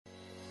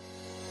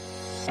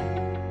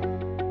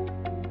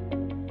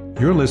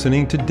You're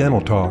listening to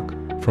Dental Talk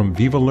from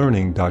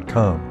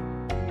VivaLearning.com.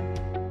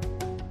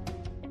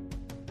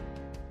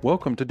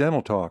 Welcome to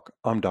Dental Talk.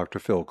 I'm Dr.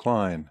 Phil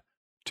Klein.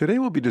 Today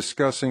we'll be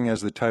discussing,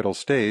 as the title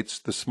states,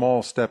 the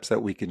small steps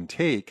that we can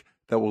take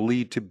that will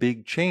lead to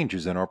big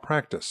changes in our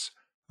practice.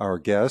 Our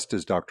guest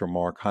is Dr.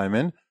 Mark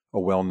Hyman, a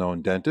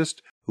well-known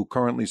dentist who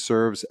currently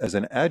serves as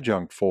an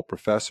adjunct full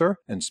professor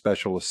and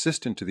special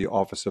assistant to the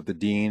Office of the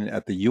Dean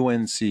at the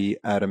UNC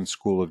Adams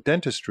School of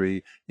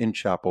Dentistry in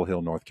Chapel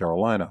Hill, North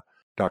Carolina.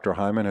 Dr.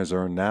 Hyman has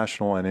earned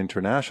national and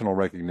international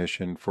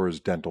recognition for his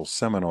dental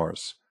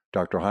seminars.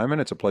 Dr. Hyman,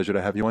 it's a pleasure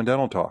to have you on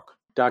Dental Talk.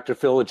 Dr.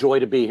 Phil, a joy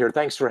to be here.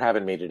 Thanks for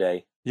having me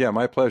today. Yeah,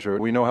 my pleasure.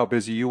 We know how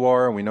busy you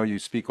are, and we know you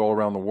speak all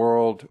around the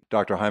world.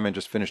 Dr. Hyman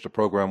just finished a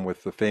program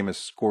with the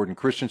famous Gordon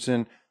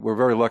Christensen. We're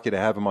very lucky to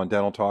have him on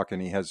Dental Talk,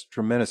 and he has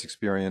tremendous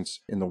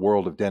experience in the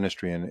world of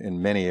dentistry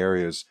in many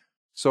areas.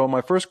 So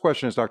my first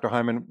question is, Dr.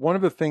 Hyman, one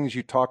of the things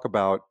you talk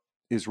about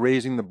is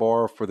raising the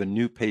bar for the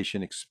new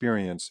patient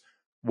experience.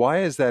 Why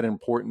is that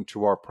important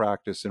to our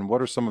practice, and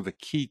what are some of the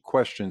key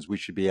questions we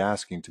should be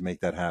asking to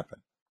make that happen?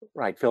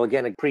 Right, Phil,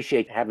 again, I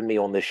appreciate having me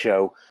on this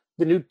show.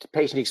 The new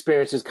patient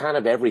experience is kind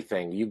of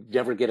everything. You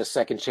never get a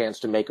second chance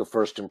to make a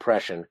first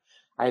impression.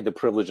 I had the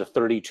privilege of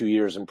 32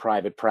 years in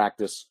private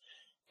practice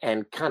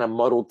and kind of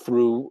muddled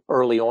through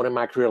early on in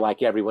my career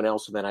like everyone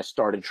else. And then I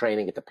started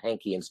training at the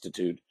Pankey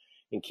Institute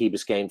in Key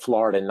Biscayne,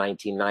 Florida in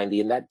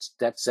 1990. And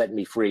that set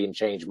me free and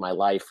changed my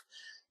life.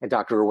 And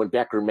Dr. Erwin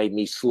Becker made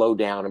me slow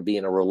down and be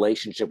in a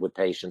relationship with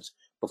patients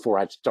before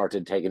I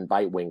started taking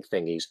bite wing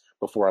thingies,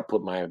 before I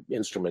put my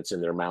instruments in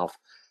their mouth.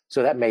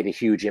 So that made a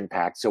huge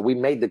impact. So we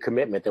made the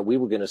commitment that we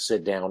were going to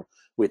sit down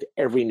with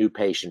every new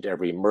patient,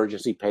 every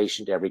emergency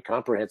patient, every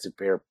comprehensive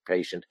care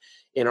patient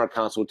in our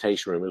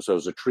consultation room. So it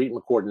was a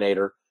treatment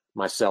coordinator,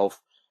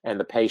 myself, and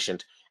the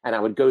patient. And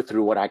I would go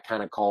through what I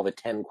kind of call the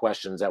 10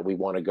 questions that we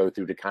want to go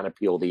through to kind of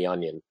peel the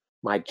onion.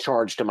 My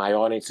charge to my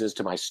audiences,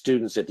 to my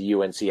students at the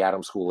UNC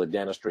Adams School of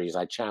Dentistry, is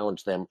I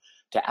challenge them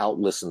to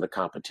outlisten the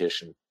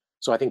competition.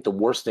 So I think the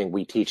worst thing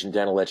we teach in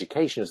dental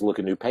education is look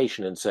at a new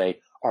patient and say,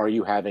 are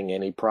you having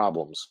any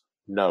problems?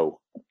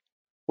 No.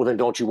 Well, then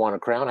don't you want a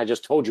crown? I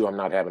just told you I'm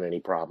not having any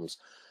problems.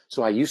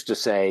 So I used to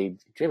say, do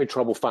you have any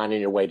trouble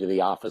finding your way to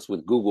the office?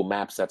 With Google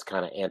Maps, that's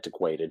kind of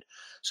antiquated.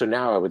 So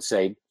now I would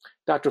say,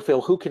 Dr. Phil,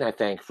 who can I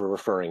thank for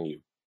referring you?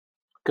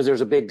 Because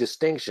there's a big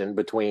distinction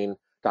between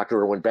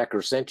Dr. Erwin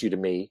Becker sent you to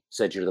me,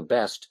 said you're the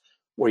best,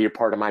 or you're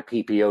part of my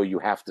PPO, you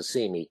have to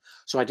see me.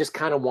 So I just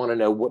kind of want to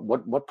know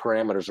what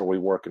parameters are we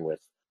working with?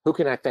 Who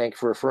can I thank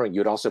for referring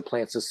you? It also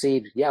plants a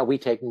seed. Yeah,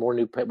 we'd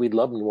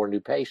love more new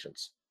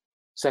patients.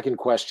 Second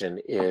question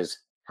is,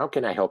 how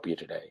can I help you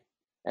today?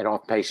 And all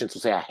patients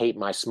will say, I hate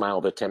my smile.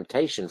 The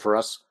temptation for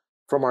us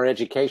from our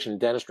education in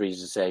dentistry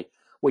is to say,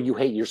 well, you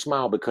hate your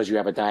smile because you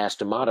have a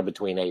diastomata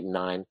between 8 and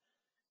 9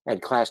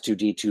 and class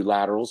 2D2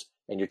 laterals,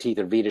 and your teeth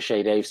are Vita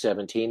shade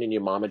A17, and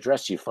your mom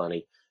dressed you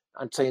funny.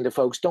 I'm saying to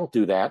folks, don't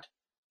do that.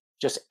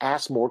 Just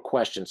ask more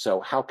questions.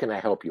 So how can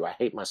I help you? I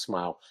hate my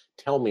smile.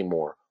 Tell me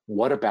more.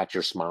 What about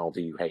your smile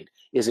do you hate?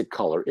 Is it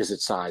color? Is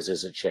it size?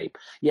 Is it shape?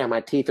 Yeah, my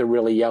teeth are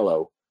really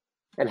yellow.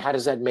 And how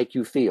does that make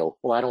you feel?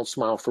 Well, I don't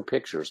smile for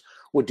pictures.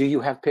 Well, do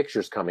you have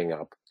pictures coming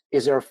up?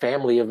 Is there a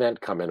family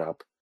event coming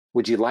up?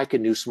 Would you like a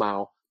new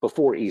smile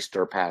before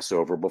Easter,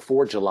 Passover,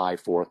 before July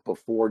 4th,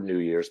 before New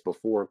Year's,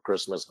 before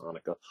Christmas,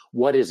 Hanukkah?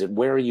 What is it?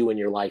 Where are you in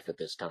your life at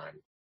this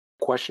time?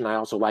 Question I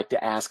also like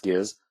to ask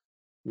is,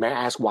 may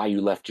I ask why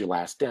you left your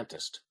last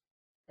dentist?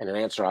 And an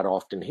answer I'd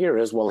often hear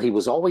is, well, he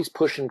was always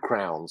pushing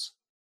crowns.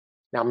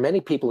 Now,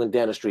 many people in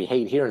dentistry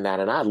hate hearing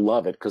that, and I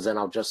love it because then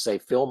I'll just say,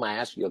 Phil, may I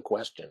ask you a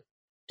question?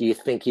 Do you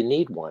think you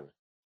need one?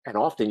 And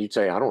often you'd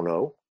say, I don't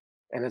know.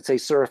 And I'd say,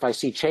 sir, if I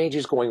see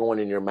changes going on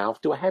in your mouth,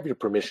 do I have your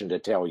permission to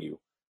tell you?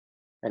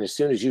 And as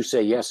soon as you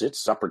say, yes, it's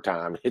supper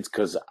time, it's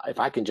because if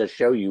I can just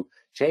show you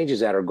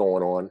changes that are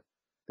going on,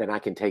 then I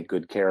can take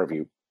good care of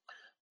you.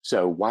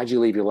 So why'd you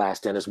leave your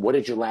last dentist? What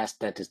did your last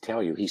dentist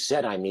tell you? He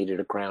said I needed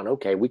a crown.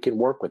 Okay, we can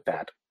work with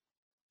that.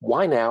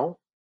 Why now?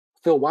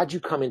 Phil, why'd you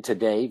come in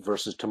today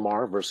versus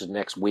tomorrow versus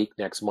next week,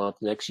 next month,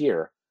 next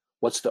year?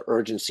 What's the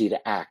urgency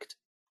to act?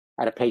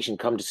 I had a patient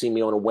come to see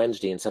me on a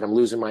Wednesday and said, I'm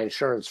losing my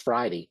insurance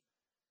Friday.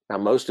 Now,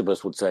 most of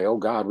us would say, oh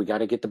God, we got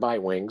to get the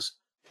bite wings.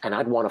 And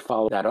I'd want to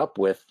follow that up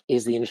with,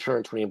 is the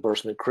insurance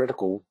reimbursement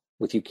critical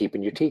with you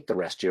keeping your teeth the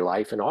rest of your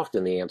life? And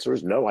often the answer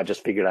is no, I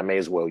just figured I may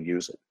as well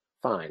use it.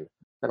 Fine.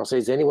 And I'll say,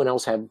 does anyone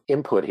else have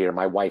input here?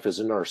 My wife is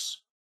a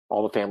nurse.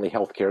 All the family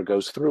health care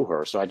goes through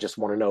her. So I just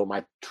want to know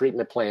my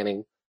treatment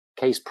planning,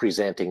 case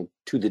presenting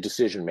to the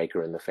decision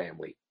maker in the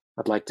family.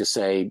 I'd like to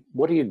say,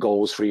 what are your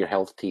goals for your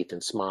health, teeth,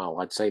 and smile?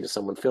 I'd say to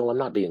someone, Phil, I'm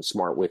not being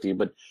smart with you,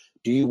 but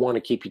do you want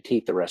to keep your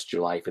teeth the rest of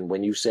your life? And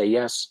when you say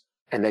yes,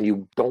 and then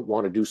you don't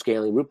want to do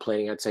scaling root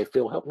planing, I'd say,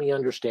 Phil, help me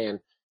understand.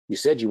 You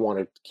said you want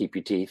to keep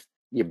your teeth.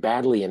 You're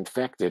badly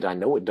infected. I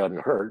know it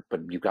doesn't hurt,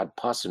 but you've got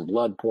pus and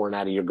blood pouring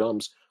out of your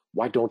gums.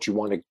 Why don't you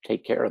want to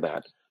take care of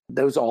that?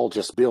 Those all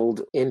just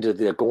build into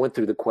the going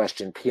through the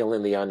question,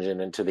 peeling the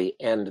onion, and to the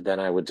end, then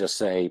I would just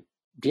say,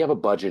 do you have a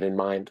budget in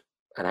mind?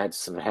 And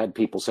had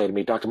people say to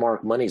me, Dr.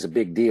 Mark, money's a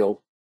big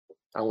deal.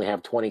 I only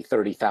have 20,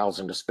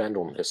 30,000 to spend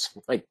on this.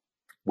 Like,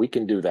 we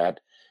can do that.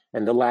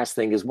 And the last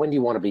thing is, when do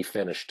you want to be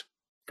finished?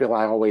 Phil,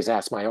 I always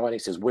ask my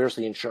audience is, where's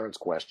the insurance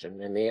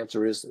question? And the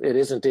answer is, it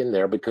isn't in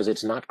there because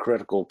it's not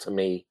critical to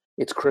me.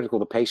 It's critical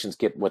the patients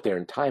get what they're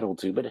entitled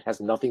to, but it has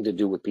nothing to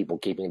do with people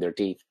keeping their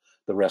teeth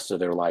the rest of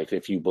their life.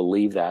 If you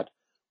believe that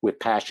with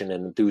passion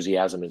and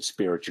enthusiasm and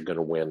spirit, you're going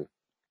to win.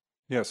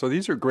 Yeah, so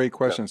these are great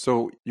questions.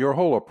 So your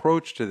whole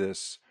approach to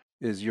this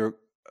is you're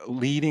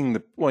leading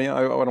the, well, yeah,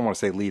 I don't want to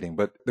say leading,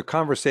 but the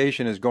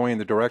conversation is going in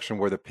the direction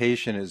where the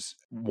patient is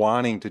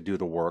wanting to do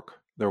the work.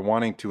 They're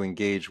wanting to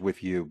engage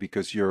with you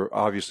because you're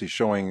obviously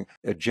showing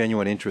a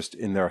genuine interest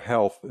in their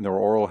health, in their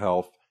oral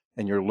health,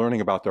 and you're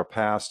learning about their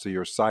past. So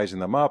you're sizing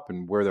them up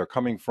and where they're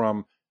coming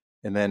from.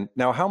 And then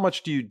now, how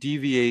much do you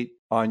deviate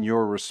on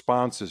your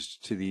responses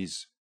to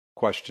these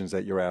questions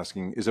that you're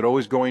asking? Is it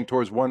always going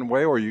towards one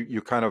way, or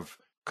you kind of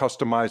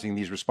customizing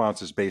these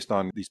responses based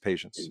on these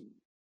patients?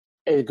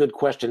 A good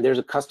question. There's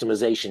a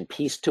customization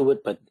piece to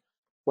it, but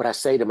what I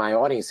say to my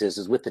audience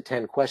is with the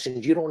 10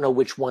 questions, you don't know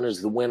which one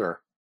is the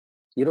winner.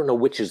 You don't know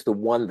which is the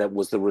one that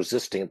was the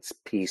resistance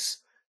piece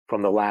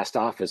from the last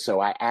office.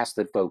 So I ask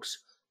that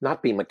folks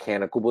not be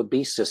mechanical, but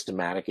be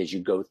systematic as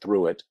you go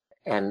through it.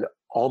 And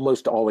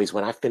almost always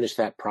when I finish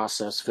that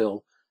process,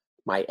 Phil,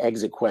 my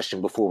exit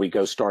question before we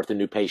go start the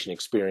new patient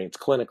experience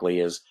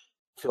clinically is,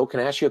 Phil, can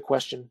I ask you a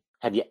question?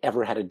 Have you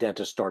ever had a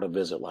dentist start a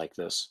visit like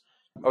this?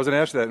 I was going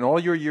to ask you that. In all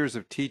your years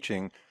of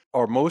teaching,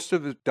 are most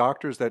of the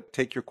doctors that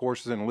take your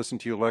courses and listen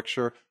to your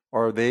lecture,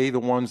 are they the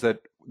ones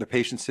that the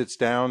patient sits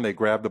down, they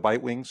grab the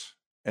bite wings,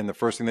 and the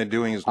first thing they're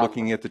doing is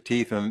looking at the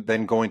teeth and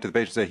then going to the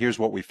patient and say, here's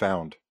what we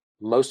found?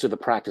 Most of the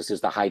practice is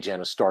the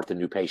hygienist start the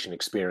new patient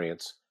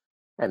experience.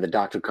 And the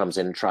doctor comes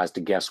in and tries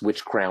to guess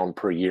which crown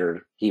per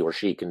year he or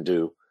she can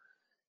do.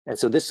 And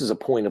so this is a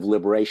point of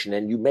liberation.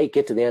 And you may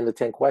get to the end of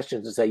 10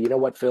 questions and say, you know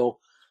what, Phil,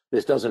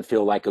 this doesn't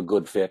feel like a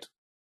good fit.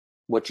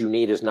 What you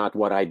need is not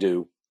what I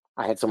do.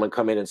 I had someone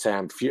come in and say,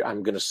 I'm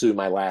going to sue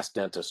my last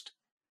dentist.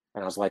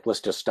 And I was like, let's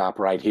just stop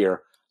right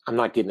here. I'm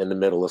not getting in the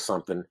middle of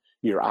something.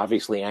 You're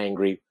obviously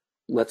angry.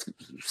 Let's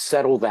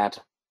settle that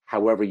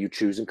however you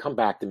choose and come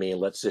back to me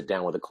and let's sit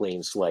down with a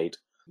clean slate.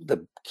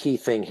 The key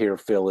thing here,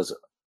 Phil, is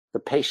the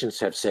patients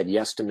have said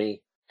yes to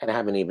me and I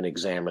haven't even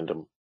examined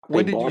them.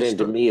 They bought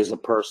into me as a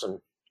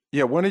person.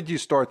 Yeah, when did you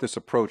start this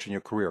approach in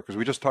your career? Because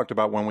we just talked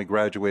about when we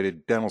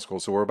graduated dental school,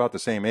 so we're about the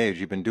same age.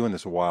 You've been doing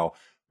this a while.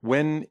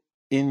 When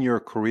in your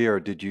career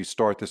did you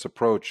start this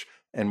approach,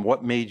 and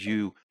what made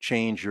you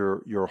change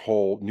your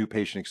whole new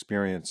patient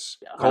experience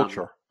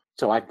culture?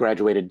 So I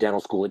graduated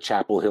dental school at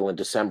Chapel Hill in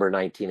December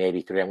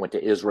 1983. I went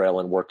to Israel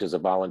and worked as a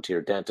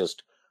volunteer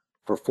dentist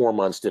for 4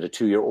 months, did a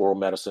 2-year oral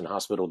medicine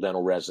hospital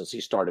dental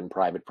residency, started in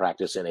private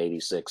practice in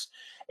 86.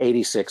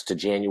 86 to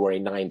January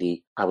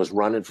 90, I was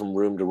running from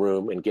room to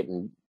room and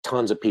getting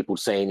tons of people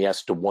saying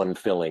yes to one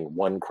filling,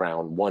 one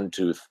crown, one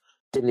tooth.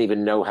 Didn't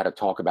even know how to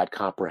talk about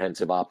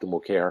comprehensive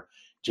optimal care.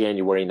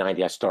 January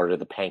 90, I started at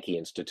the Pankey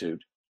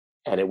Institute,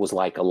 and it was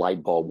like a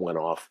light bulb went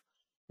off.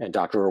 And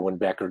Dr. Erwin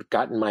Becker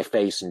got in my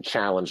face and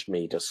challenged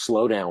me to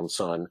slow down,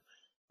 son,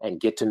 and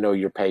get to know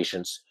your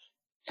patients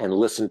and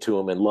listen to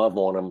them and love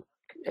on them,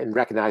 and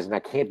recognizing I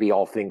can't be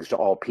all things to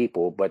all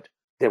people, but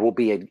there will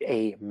be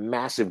a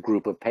massive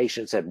group of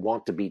patients that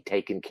want to be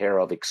taken care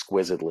of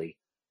exquisitely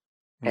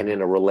and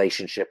in a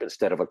relationship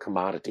instead of a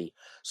commodity.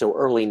 So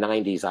early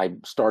 90s, I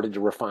started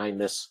to refine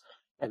this.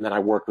 And then I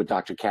worked with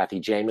Dr. Kathy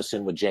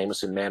Jameson with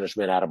Jameson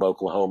Management out of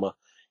Oklahoma.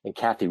 And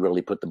Kathy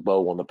really put the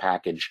bow on the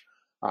package.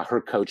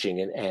 Her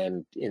coaching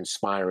and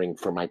inspiring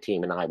for my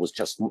team and I was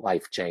just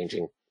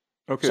life-changing.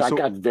 Okay, so I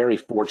got very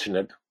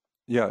fortunate.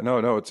 Yeah,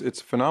 no,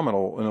 it's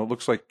phenomenal. And it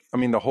looks like, I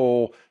mean,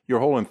 your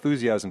whole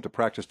enthusiasm to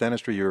practice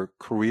dentistry, your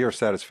career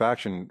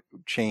satisfaction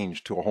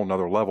changed to a whole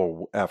nother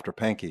level after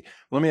Pankey.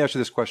 Let me ask you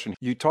this question.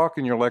 You talk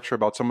in your lecture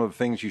about some of the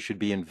things you should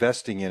be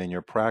investing in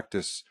your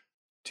practice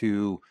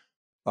to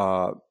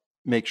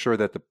make sure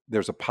that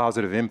there's a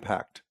positive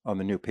impact on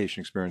the new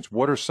patient experience.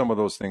 What are some of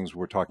those things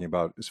we're talking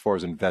about as far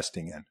as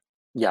investing in?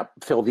 Yeah,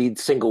 Phil, the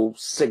single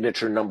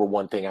signature number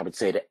one thing I would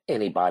say to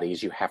anybody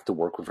is you have to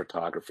work with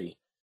photography.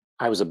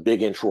 I was a big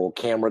intraoral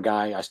camera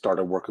guy. I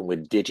started working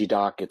with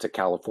Digidoc. It's a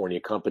California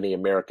company,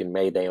 American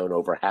made. They own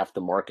over half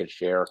the market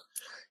share.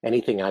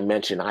 Anything I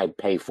mention, I'd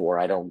pay for.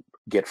 I don't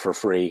get for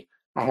free.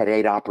 I had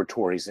 8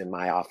 operatories in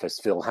my office.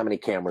 Phil, how many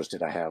cameras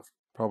did I have?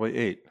 Probably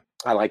 8.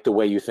 I like the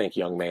way you think,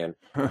 young man.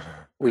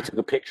 We took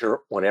a picture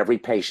on every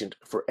patient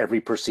for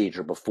every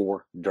procedure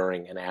before,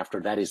 during, and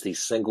after. That is the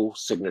single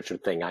signature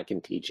thing I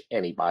can teach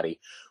anybody.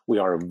 We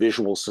are a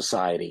visual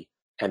society.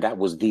 And that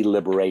was the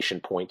liberation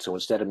point. So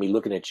instead of me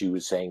looking at you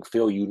and saying,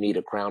 Phil, you need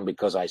a crown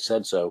because I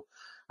said so,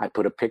 I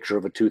put a picture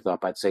of a tooth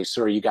up. I'd say,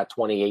 sir, you got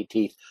 28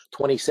 teeth.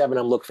 27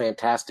 of them look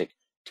fantastic.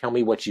 Tell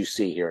me what you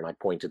see here. And I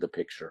point to the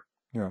picture.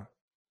 Yeah.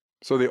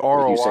 So the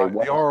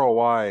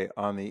ROI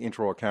on the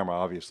intraoral camera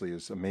obviously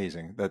is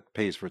amazing. That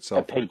pays for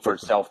itself. It paid for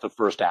itself the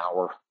first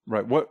hour.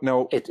 Right.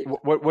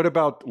 What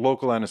about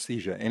local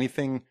anesthesia?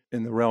 Anything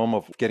in the realm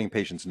of getting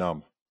patients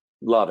numb?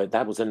 Love it.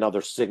 That was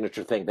another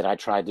signature thing that I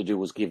tried to do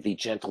was give the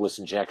gentlest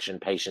injection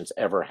patients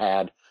ever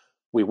had.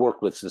 We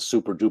worked with the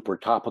super duper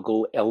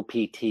topical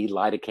LPT,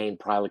 lidocaine,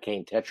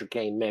 prilocaine,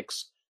 tetracaine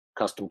mix,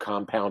 custom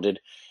compounded.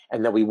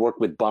 And then we worked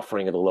with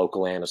buffering of the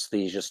local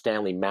anesthesia.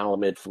 Stanley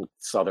Malamud from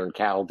Southern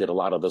Cal did a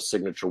lot of the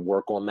signature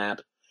work on that.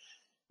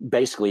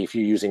 Basically, if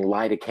you're using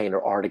lidocaine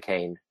or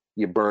articaine,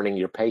 you're burning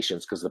your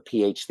patients because the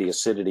pH, the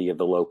acidity of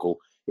the local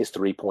is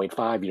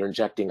 3.5. You're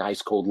injecting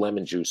ice cold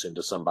lemon juice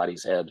into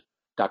somebody's head.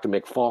 Dr.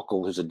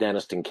 McFalkel, who's a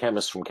dentist and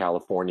chemist from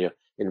California,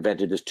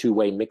 invented this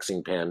two-way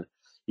mixing pen.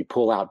 You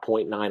pull out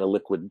 0.9 of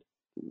liquid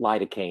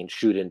lidocaine,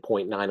 shoot in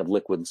 0.9 of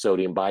liquid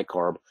sodium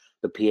bicarb.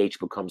 The pH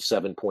becomes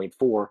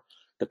 7.4.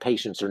 The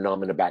patients are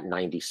numb in about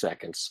 90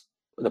 seconds.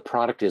 The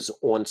product is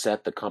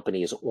Onset. The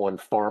company is On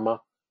Pharma.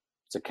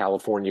 It's a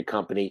California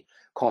company.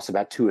 Costs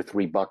about $2 or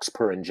 $3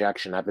 per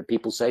injection. I've had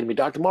people say to me,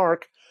 Dr.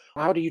 Mark,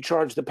 how do you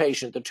charge the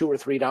patient the $2 or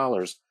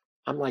 $3?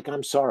 I'm like,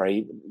 I'm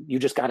sorry, you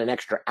just got an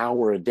extra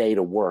hour a day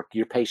to work.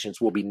 Your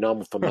patients will be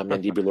numb from the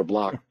mandibular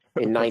block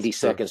in 90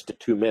 seconds to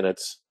 2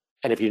 minutes.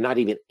 And if you're not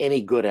even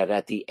any good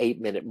at the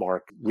 8-minute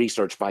mark,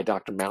 research by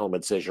Dr.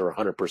 Malamud says you're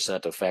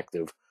 100%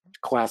 effective.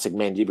 Classic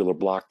mandibular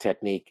block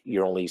technique,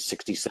 you're only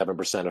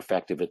 67%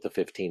 effective at the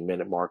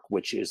 15-minute mark,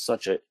 which is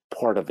such a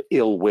part of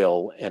ill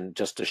will and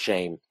just a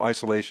shame.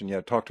 Isolation,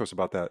 yeah. Talk to us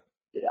about that.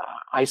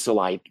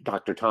 Isolite,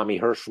 Dr. Tommy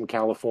Hirsch from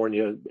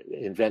California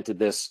invented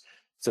this.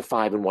 It's a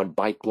 5-in-1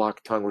 bite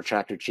block, tongue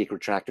retractor, cheek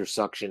retractor,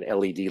 suction,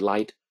 LED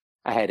light.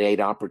 I had 8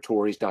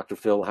 operatories. Dr.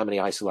 Phil, how many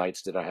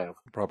isolites did I have?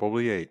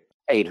 Probably 8.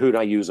 8. Who'd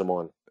I use them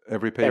on?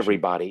 Every patient.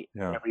 Everybody,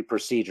 yeah. Every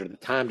procedure. The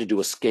time to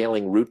do a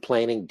scaling root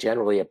planing,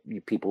 generally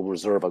people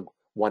reserve a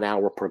 1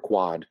 hour per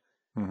quad.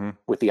 Mm-hmm.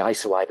 With the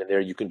isolite in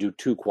there, you can do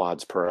 2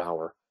 quads per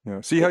hour.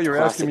 Yeah. See how you're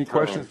asking me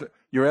questions?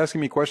 You're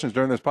asking me questions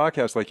during this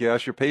podcast like you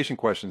ask your patient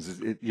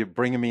questions. You're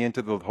bringing me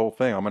into the whole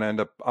thing. I'm going to end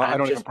up, I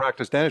don't even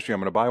practice dentistry.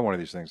 I'm going to buy one of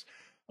these things.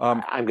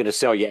 I'm going to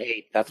sell you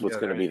 8. That's what's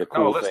going to be the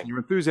cool thing. Your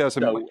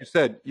enthusiasm, like you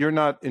said, you're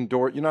not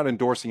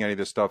endorsing any of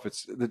this stuff.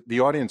 It's the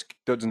audience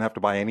doesn't have to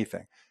buy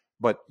anything,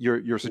 but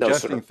you're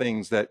suggesting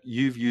things that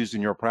you've used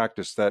in your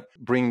practice that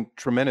bring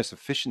tremendous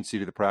efficiency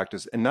to the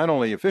practice, and not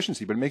only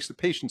efficiency, but it makes the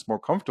patients more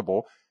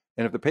comfortable.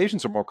 And if the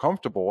patients are more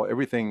comfortable,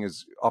 everything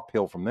is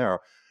uphill from there.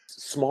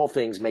 Small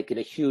things making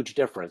a huge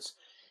difference.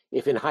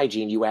 If in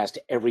hygiene you asked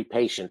every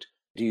patient,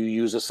 do you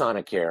use a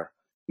Sonicare?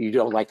 You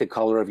don't like the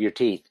color of your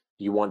teeth.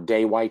 You want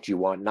day white, you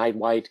want night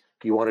white,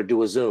 you want to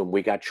do a Zoom.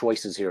 We got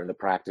choices here in the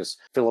practice.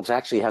 Philips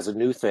actually has a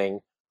new thing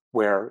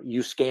where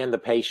you scan the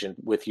patient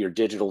with your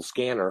digital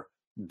scanner.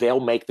 They'll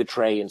make the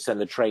tray and send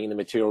the tray and the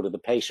material to the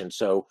patient.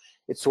 So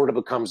it sort of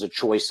becomes a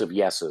choice of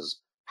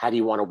yeses. How do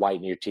you want to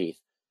whiten your teeth?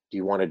 Do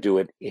you want to do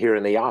it here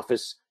in the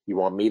office? You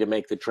want me to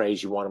make the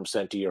trays? You want them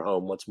sent to your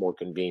home? What's more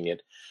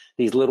convenient?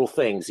 These little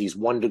things, these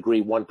 1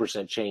 degree,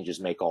 1% changes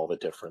make all the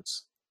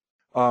difference.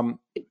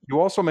 You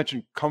also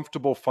mentioned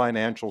comfortable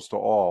financials to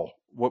all.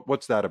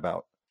 What's that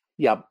about?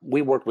 Yeah,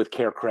 we worked with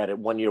Care Credit.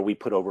 One year we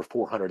put over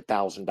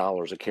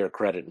 $400,000 of Care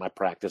Credit in my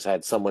practice. I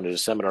had someone at a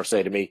seminar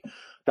say to me,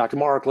 Dr.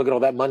 Mark, look at all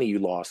that money you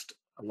lost.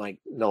 I'm like,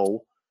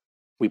 no,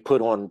 we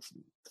put on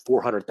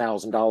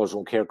 $400,000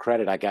 on Care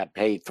Credit. I got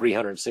paid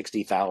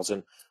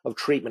 $360,000 of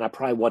treatment I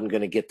probably wasn't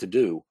going to get to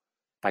do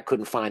if I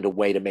couldn't find a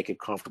way to make it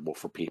comfortable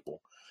for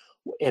people.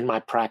 In my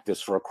practice,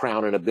 for a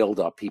crown and a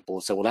build-up, people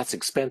say, well, that's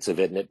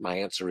expensive, isn't it? My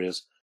answer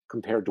is,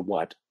 compared to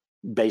what?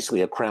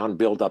 Basically, a crown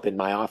build-up in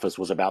my office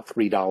was about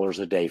 $3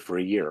 a day for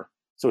a year.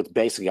 So it's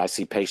basically, I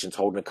see patients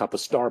holding a cup of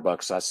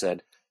Starbucks. I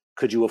said,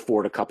 could you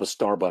afford a cup of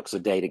Starbucks a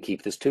day to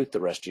keep this tooth the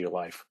rest of your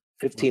life?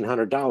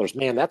 $1,500,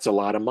 man, that's a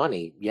lot of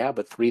money. Yeah,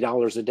 but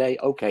 $3 a day,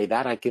 okay,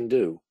 that I can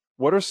do.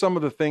 What are some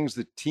of the things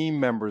that team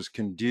members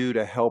can do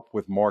to help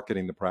with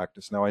marketing the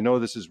practice? Now, I know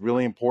this is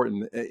really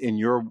important in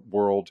your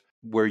world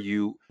where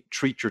you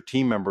treat your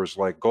team members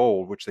like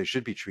gold, which they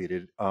should be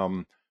treated.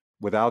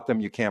 Without them,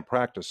 you can't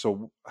practice.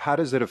 So how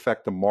does it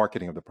affect the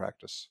marketing of the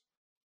practice?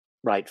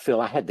 Right, Phil,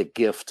 I had the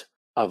gift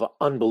of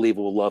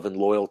unbelievable love and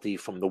loyalty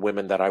from the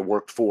women that I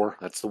worked for.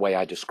 That's the way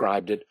I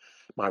described it.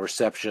 My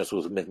receptionist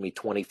was with me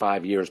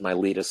 25 years, my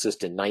lead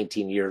assistant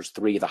 19 years,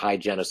 3 of the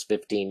hygienists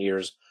 15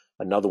 years,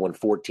 another one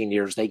 14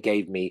 years. They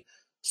gave me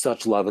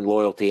such love and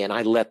loyalty, and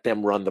I let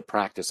them run the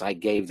practice. I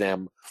gave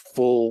them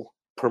full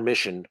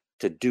permission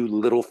to do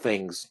little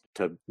things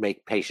to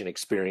make patient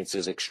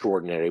experiences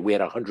extraordinary. We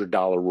had a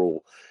 $100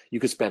 rule. You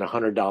could spend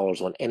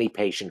 $100 on any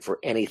patient for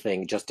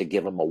anything just to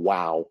give them a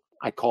wow.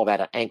 I call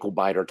that an ankle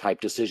biter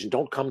type decision.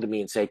 Don't come to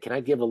me and say, can I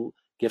give a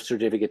gift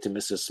certificate to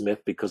Mrs.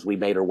 Smith because we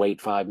made her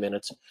wait 5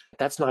 minutes?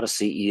 That's not a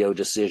CEO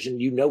decision.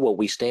 You know what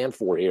we stand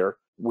for here.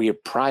 We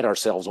pride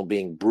ourselves on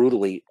being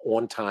brutally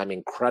on time,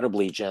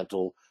 incredibly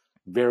gentle,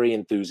 very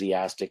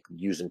enthusiastic,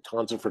 using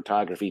tons of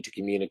photography to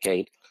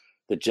communicate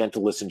the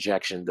gentlest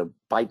injection, the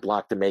bite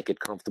block to make it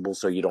comfortable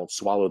so you don't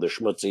swallow the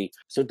schmutzy.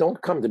 So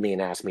don't come to me and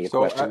ask me a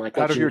question like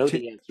that. You know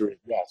the answer is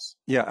yes.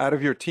 Yeah, out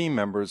of your team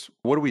members,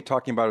 what are we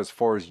talking about as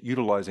far as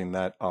utilizing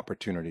that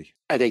opportunity?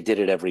 They did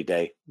it every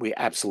day. We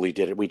absolutely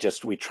did it.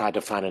 We tried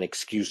to find an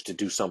excuse to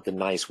do something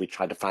nice. We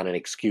tried to find an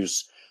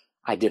excuse.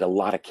 I did a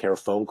lot of care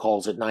phone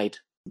calls at night.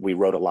 We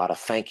wrote a lot of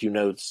thank you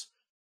notes.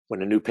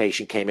 When a new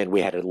patient came in,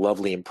 we had a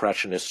lovely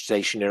impressionist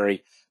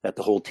stationery that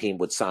the whole team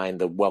would sign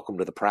the welcome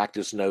to the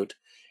practice note.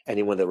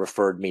 Anyone that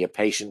referred me a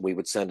patient, we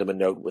would send them a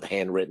note with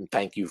handwritten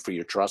thank you for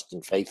your trust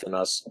and faith in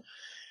us.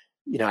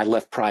 I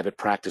left private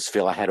practice,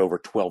 Phil. I had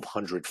over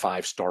 1,200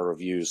 five-star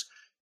reviews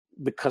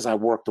because I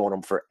worked on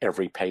them for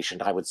every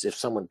patient. I would, if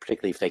someone,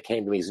 particularly if they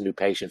came to me as a new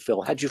patient,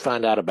 Phil, how'd you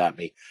find out about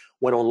me?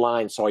 Went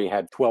online, saw you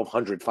had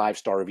 1,200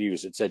 five-star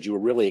reviews. It said you were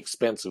really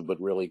expensive, but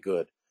really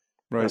good.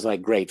 I was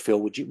like, great, Phil,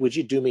 would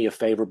you do me a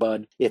favor,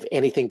 bud? If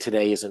anything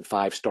today isn't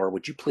 5-star,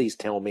 would you please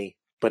tell me?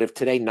 But if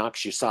today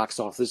knocks your socks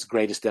off, this is the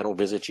greatest dental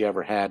visit you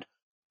ever had,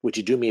 would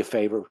you do me a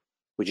favor?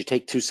 Would you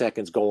take 2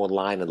 seconds, go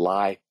online and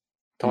lie?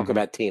 Talk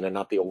about Tina,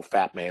 not the old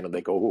fat man. And they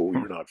go, oh,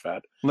 you're not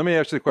fat. Let me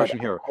ask you the question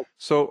here.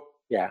 So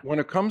yeah, when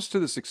it comes to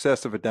the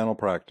success of a dental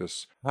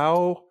practice,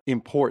 how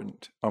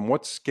important, on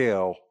what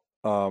scale,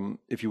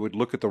 if you would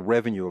look at the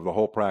revenue of the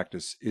whole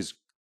practice, is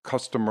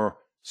customer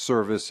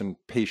service and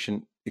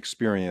patient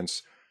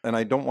experience? And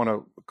I don't want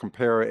to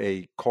compare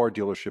a car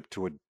dealership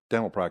to a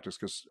dental practice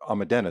because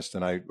I'm a dentist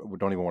and I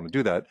don't even want to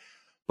do that.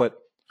 But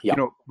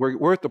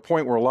we're at the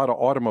point where a lot of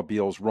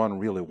automobiles run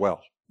really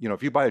well.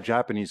 If you buy a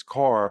Japanese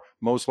car,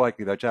 most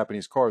likely that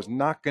Japanese car is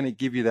not going to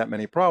give you that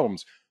many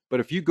problems. But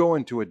if you go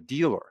into a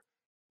dealer,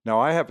 now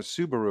I have a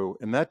Subaru,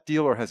 and that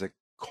dealer has a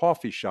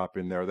coffee shop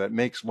in there that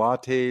makes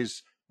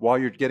lattes while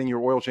you're getting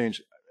your oil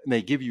change, and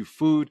they give you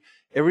food.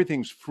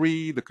 Everything's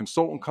free. The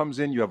consultant comes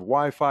in, you have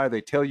Wi-Fi, they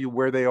tell you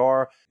where they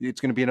are.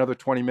 It's going to be another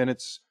 20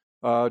 minutes,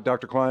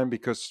 Dr. Klein,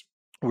 because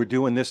we're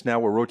doing this now,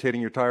 we're rotating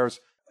your tires.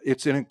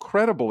 It's an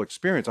incredible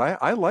experience.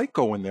 I like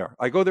going there.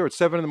 I go there at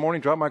 7 a.m,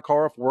 drop my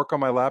car off, work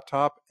on my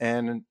laptop,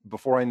 and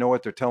before I know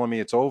it, they're telling me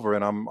it's over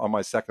and I'm on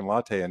my second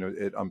latte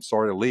and I'm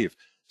sorry to leave.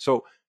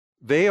 So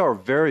they are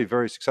very,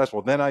 very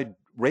successful. Then I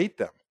rate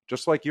them.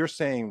 Just like you're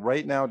saying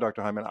right now,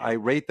 Dr. Hyman, I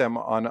rate them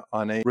on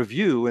a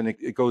review, and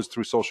it goes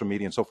through social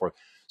media and so forth.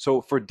 So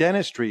for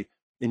dentistry,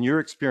 in your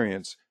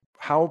experience,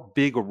 how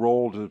big a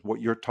role does what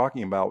you're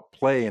talking about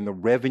play in the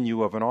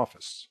revenue of an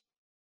office?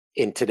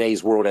 In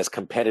today's world, as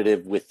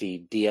competitive with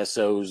the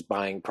DSOs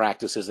buying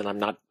practices, and I'm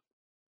not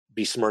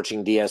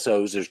besmirching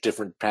DSOs, there's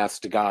different paths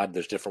to God,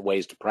 there's different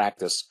ways to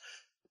practice.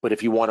 But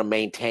if you want to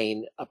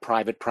maintain a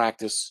private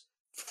practice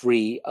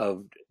free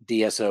of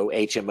DSO,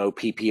 HMO,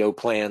 PPO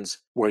plans,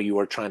 where you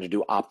are trying to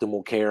do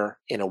optimal care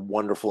in a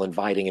wonderful,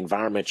 inviting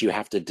environment, you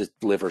have to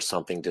deliver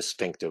something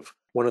distinctive.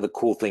 One of the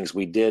cool things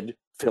we did,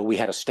 Phil, we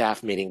had a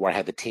staff meeting where I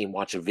had the team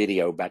watch a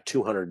video about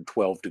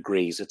 212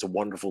 degrees. It's a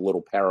wonderful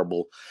little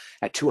parable.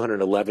 At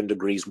 211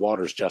 degrees,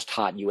 water's just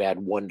hot. You add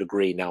 1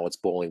 degree, now it's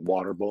boiling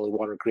water. Boiling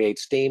water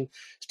creates steam.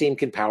 Steam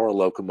can power a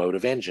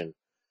locomotive engine.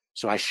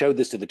 So I showed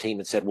this to the team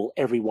and said, will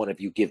every one of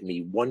you give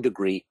me 1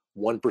 degree,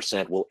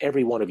 1%? Will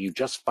every one of you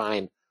just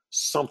find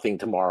something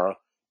tomorrow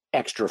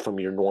extra from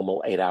your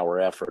normal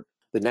 8-hour effort?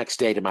 The next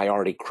day, to my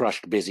already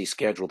crushed busy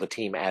schedule, the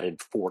team added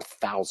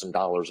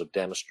 $4,000 of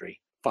dentistry.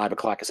 5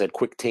 o'clock, I said,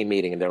 quick team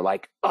meeting. And they're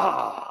like,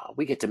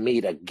 we get to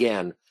meet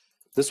again.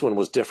 This one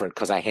was different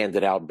because I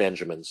handed out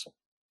Benjamins.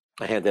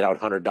 I handed out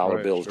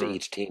 $100 bills to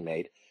each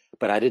teammate.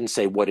 But I didn't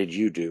say, what did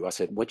you do? I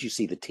said, what did you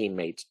see the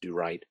teammates do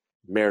right?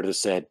 Meredith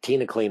said,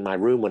 Tina cleaned my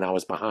room when I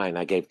was behind.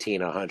 I gave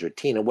Tina 100.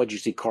 Tina, what did you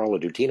see Carla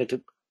do?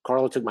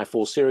 Carla took my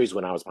full series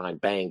when I was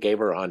behind. Bang, gave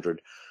her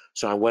 100.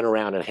 So I went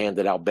around and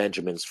handed out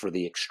Benjamins for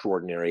the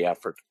extraordinary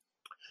effort.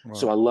 Wow.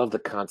 So I love the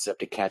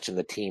concept of catching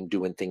the team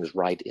doing things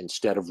right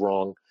instead of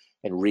wrong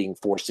and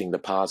reinforcing the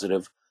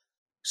positive.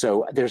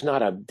 So there's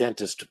not a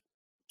dentist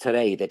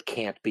today that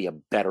can't be a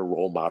better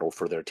role model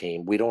for their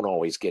team. We don't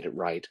always get it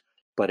right.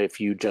 But if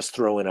you just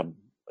throw in a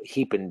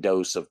heaping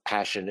dose of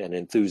passion and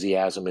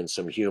enthusiasm and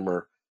some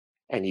humor,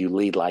 and you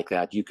lead like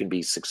that, you can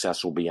be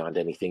successful beyond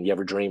anything you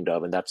ever dreamed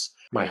of. And that's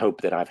my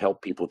hope, that I've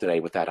helped people today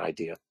with that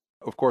idea.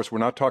 Of course, we're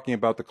not talking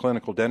about the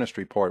clinical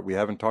dentistry part. We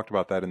haven't talked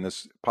about that in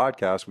this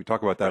podcast. We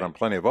talk about that on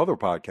plenty of other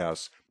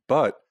podcasts.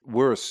 But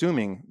we're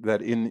assuming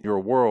that in your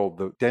world,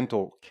 the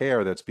dental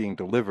care that's being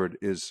delivered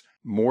is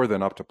more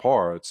than up to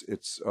par.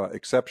 It's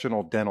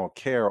exceptional dental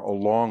care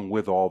along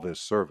with all this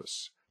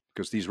service,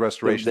 because these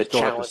restorations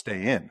still have to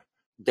stay in.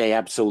 They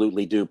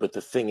absolutely do. But the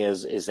thing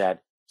is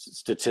that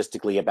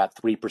statistically about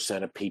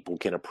 3% of people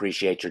can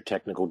appreciate your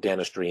technical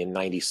dentistry, and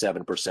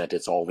 97%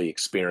 it's all the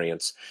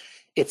experience.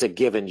 It's a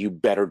given. You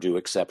better do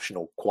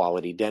exceptional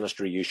quality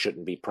dentistry. You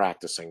shouldn't be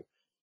practicing.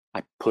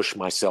 I push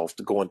myself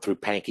to going through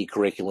Pankey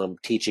curriculum,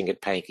 teaching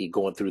at Pankey,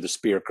 going through the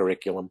Spear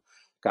curriculum,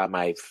 got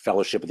my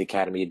fellowship at the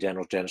Academy of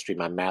Dental Dentistry,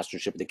 my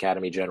mastership at the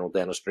Academy of General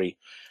Dentistry.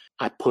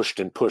 I pushed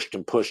and pushed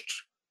and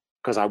pushed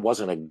because I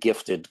wasn't a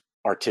gifted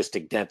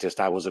artistic dentist.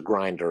 I was a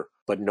grinder,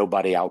 but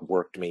nobody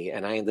outworked me.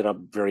 And I ended up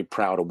very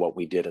proud of what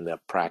we did in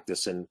that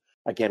practice. And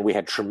again, we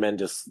had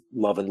tremendous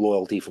love and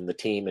loyalty from the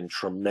team, and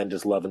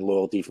tremendous love and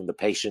loyalty from the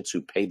patients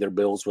who paid their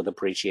bills with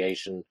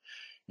appreciation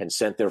and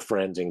sent their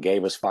friends and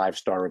gave us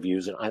 5-star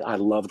reviews. And I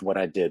loved what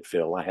I did,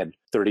 Phil. I had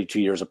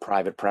 32 years of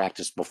private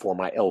practice before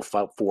my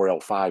L4,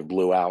 L5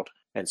 blew out.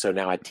 And so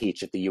now I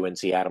teach at the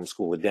UNC Adams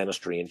School of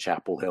Dentistry in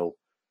Chapel Hill.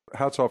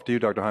 Hats off to you,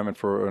 Dr. Hyman,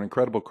 for an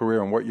incredible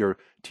career, and what you're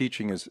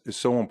teaching is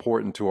so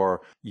important to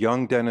our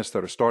young dentists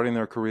that are starting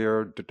their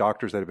career, to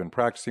doctors that have been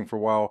practicing for a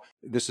while.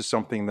 This is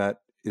something that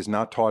is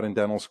not taught in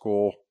dental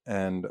school,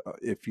 and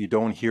if you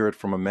don't hear it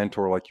from a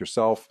mentor like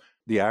yourself,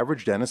 the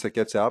average dentist that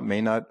gets out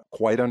may not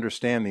quite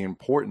understand the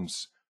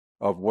importance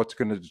of what's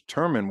going to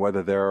determine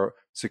whether they're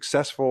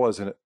successful as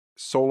a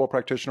solo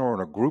practitioner or in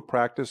a group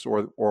practice,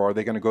 or are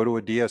they going to go to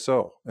a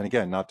DSO? And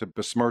again, not to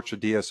besmirch a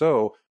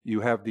DSO,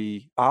 you have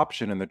the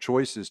option and the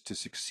choices to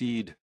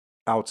succeed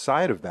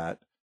outside of that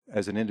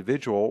as an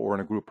individual or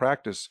in a group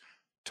practice,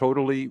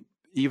 totally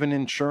even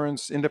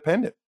insurance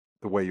independent,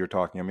 the way you're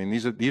talking. I mean,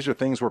 these are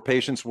things where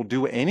patients will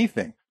do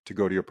anything to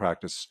go to your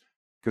practice,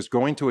 because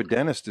going to a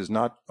dentist is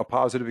not a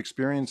positive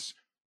experience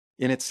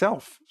in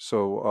itself.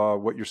 So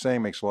what you're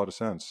saying makes a lot of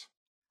sense.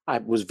 I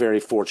was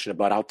very fortunate,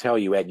 but I'll tell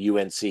you, at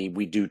UNC,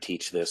 we do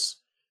teach this.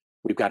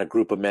 We've got a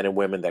group of men and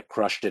women that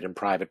crushed it in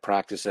private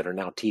practice that are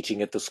now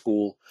teaching at the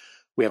school.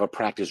 We have a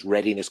practice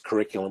readiness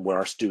curriculum where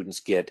our students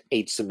get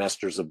 8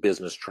 semesters of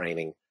business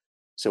training.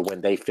 So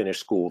when they finish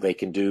school, they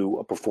can do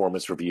a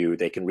performance review,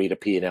 they can read a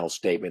P&L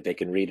statement, they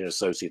can read an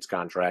associate's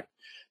contract,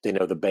 they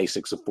know the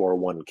basics of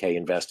 401k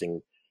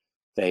investing,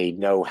 they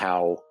know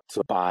how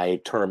to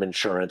buy term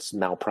insurance,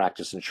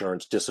 malpractice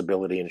insurance,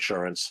 disability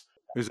insurance.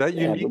 Is that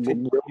unique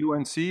to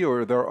UNC,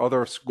 or are there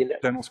other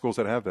dental schools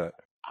that have that?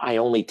 I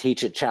only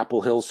teach at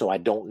Chapel Hill, so I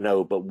don't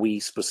know, but we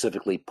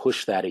specifically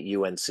push that at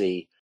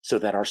UNC so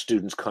that our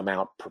students come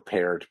out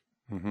prepared.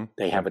 Mm-hmm.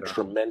 They have a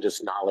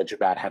tremendous knowledge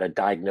about how to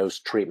diagnose,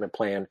 treatment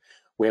plan.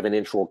 We have an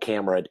intraoral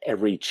camera at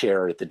every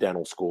chair at the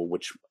dental school,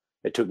 which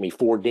it took me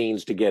 4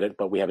 deans to get it,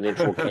 but we have an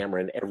intraoral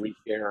camera in every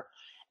chair.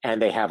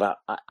 And they have a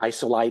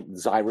Isolite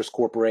Xyrus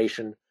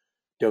Corporation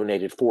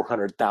donated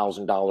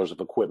 $400,000 of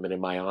equipment in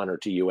my honor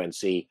to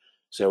UNC.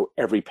 So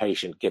every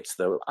patient gets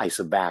the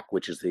ISABAC,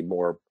 which is the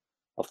more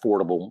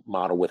affordable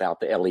model without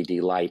the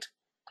LED light.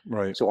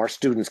 Right. So our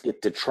students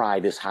get to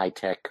try this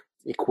high-tech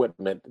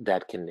equipment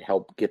that can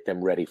help get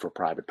them ready for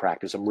private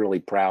practice. I'm really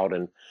proud,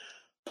 and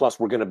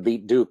plus we're going to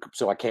beat Duke,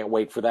 so I can't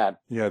wait for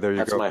that. Yeah, there you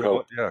That's go. my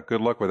hope. Yeah,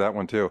 good luck with that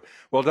one too.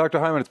 Well, Dr.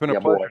 Hyman, it's been a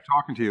pleasure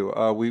talking to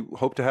you. We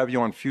hope to have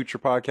you on future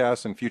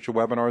podcasts and future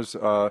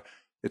webinars.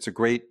 It's a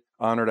great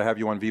honor to have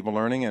you on Viva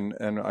Learning,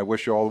 and I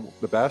wish you all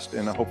the best,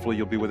 and hopefully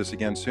you'll be with us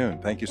again soon.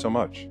 Thank you so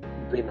much.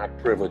 It's been my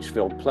privilege,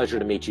 Phil. Pleasure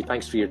to meet you.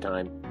 Thanks for your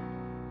time.